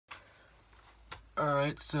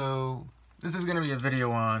Alright, so this is going to be a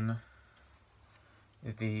video on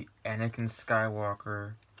the Anakin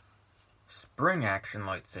Skywalker spring action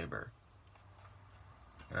lightsaber.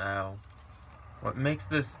 Now, what makes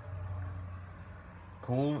this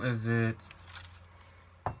cool is it's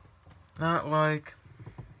not like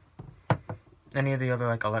any of the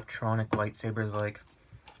other electronic lightsabers like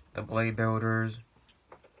the blade builders,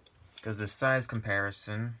 because the size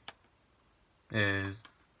comparison is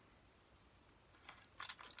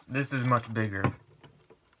this is much bigger,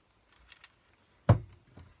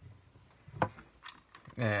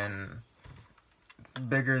 and it's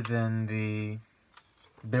bigger than the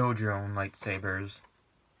build your own lightsabers.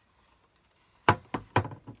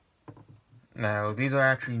 Now, these are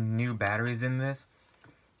actually new batteries in this.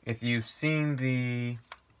 If you've seen the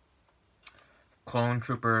Clone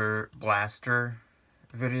Trooper blaster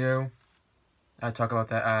video, I talk about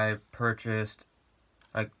that. I purchased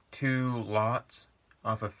like 2 lots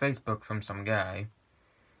off of Facebook from some guy.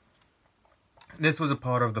 This was a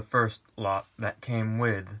part of the first lot that came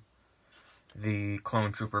with the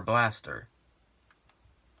Clone Trooper blaster.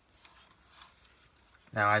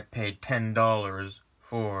 Now, I paid $10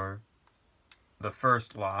 for the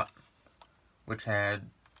first lot, which had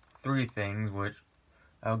 3 things, which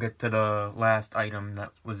I'll get to the last item that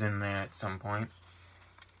was in there at some point.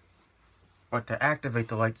 But to activate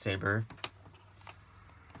the lightsaber,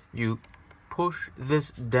 you push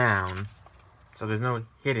this down, so there's no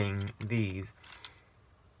hitting these.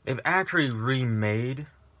 They've actually remade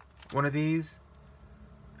one of these,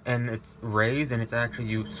 and it's raised, and it's actually,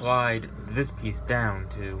 you slide this piece down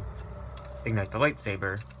to ignite the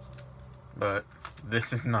lightsaber. But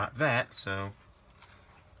this is not that, so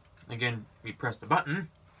again, we press the button,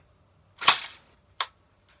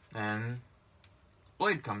 and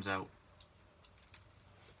blade comes out.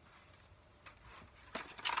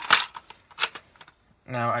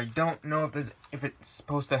 Now, I don't know if it's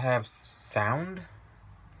supposed to have sound,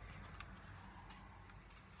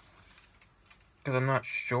 because I'm not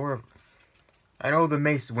sure. I know the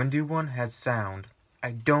Mace Windu one has sound.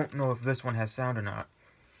 I don't know if this one has sound or not.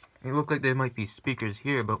 They look like there might be speakers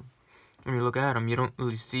here, but when you look at them, you don't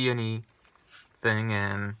really see anything,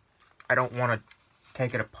 and I don't want to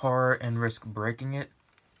take it apart and risk breaking it.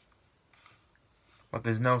 But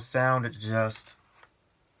there's no sound, it's just...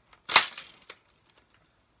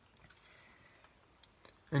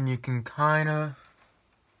 And you can kind of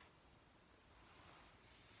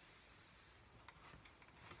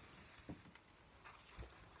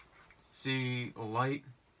see a light.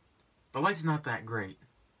 The light's not that great.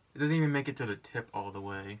 It doesn't even make it to the tip all the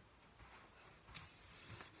way.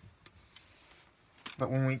 But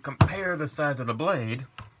when we compare the size of the blade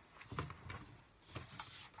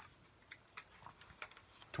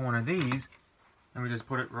to one of these, and we just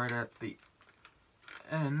put it right at the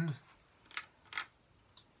end,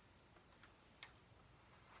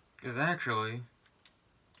 because actually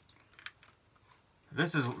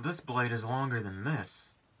this blade is longer than this.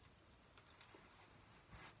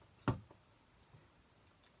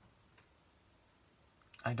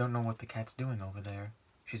 I don't know what the cat's doing over there.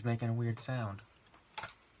 She's making a weird sound.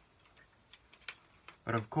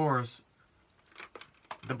 But of course,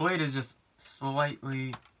 the blade is just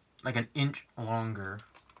slightly, like an inch longer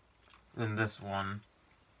than this one.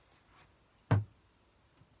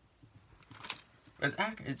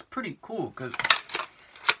 It's pretty cool, because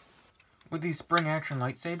with these spring action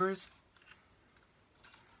lightsabers,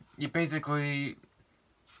 it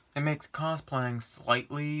makes cosplaying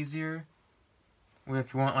slightly easier.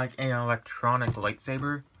 If you want like an electronic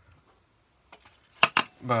lightsaber,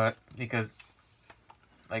 but because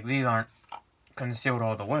like these aren't concealed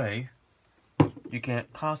all the way, you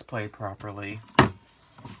can't cosplay properly.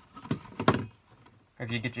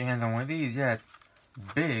 If you get your hands on one of these, yeah, it's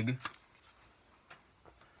big.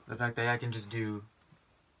 The fact that I can just do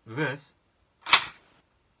this,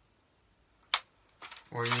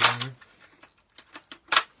 or even,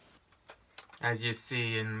 as you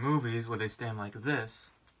see in movies where they stand like this.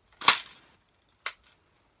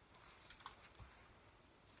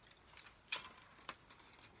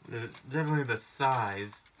 Definitely the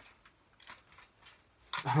size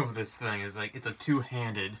of this thing is like, it's a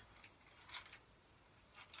two-handed.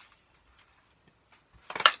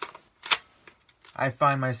 I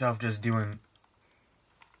find myself just doing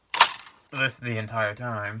this the entire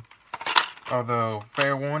time. Although,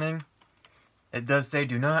 fair warning, it does say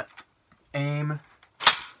do not aim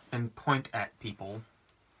and point at people,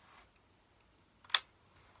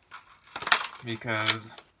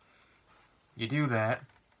 because you do that,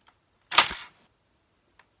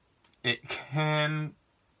 it can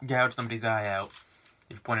gouge somebody's eye out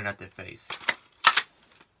if you point it at their face.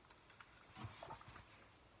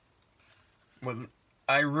 Well,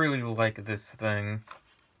 I really like this thing.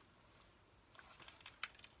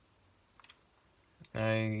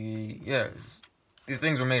 These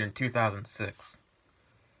things were made in 2006.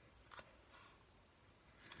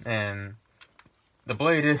 And the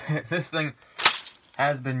blade is, this thing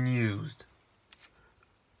has been used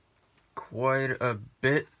quite a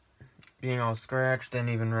bit, being all scratched, and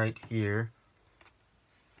even right here.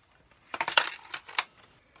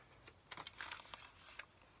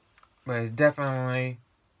 But it's definitely,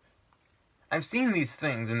 I've seen these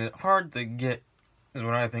things, and it's hard to get, is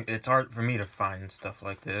what I think. It's hard for me to find stuff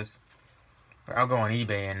like this. Or I'll go on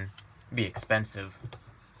eBay and be expensive.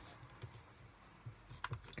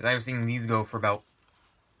 Because I've seen these go for about,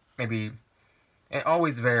 maybe, it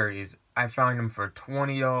always varies. I find them for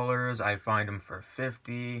 $20, I find them for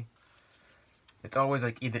 $50. It's always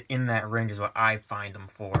like either in that range is what I find them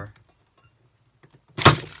for.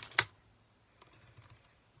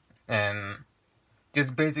 And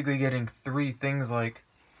just basically getting 3 things like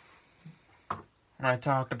when I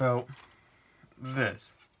talked about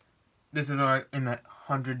this. This is in that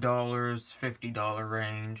 $100, $50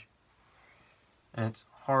 range. And it's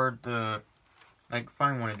hard to like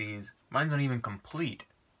find one of these. Mine's not even complete.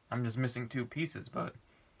 I'm just missing 2 pieces, but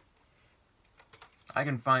I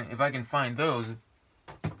can find, if I can find those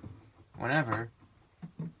whenever,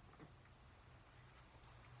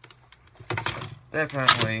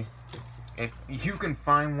 definitely, if you can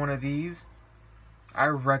find one of these, I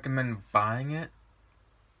recommend buying it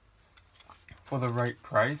for the right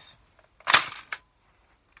price.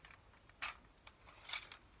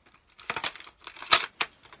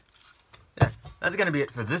 Yeah, that's gonna be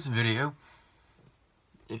it for this video.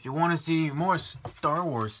 If you want to see more Star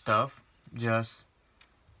Wars stuff, just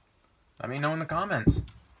let me know in the comments.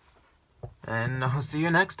 And I'll see you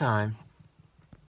next time.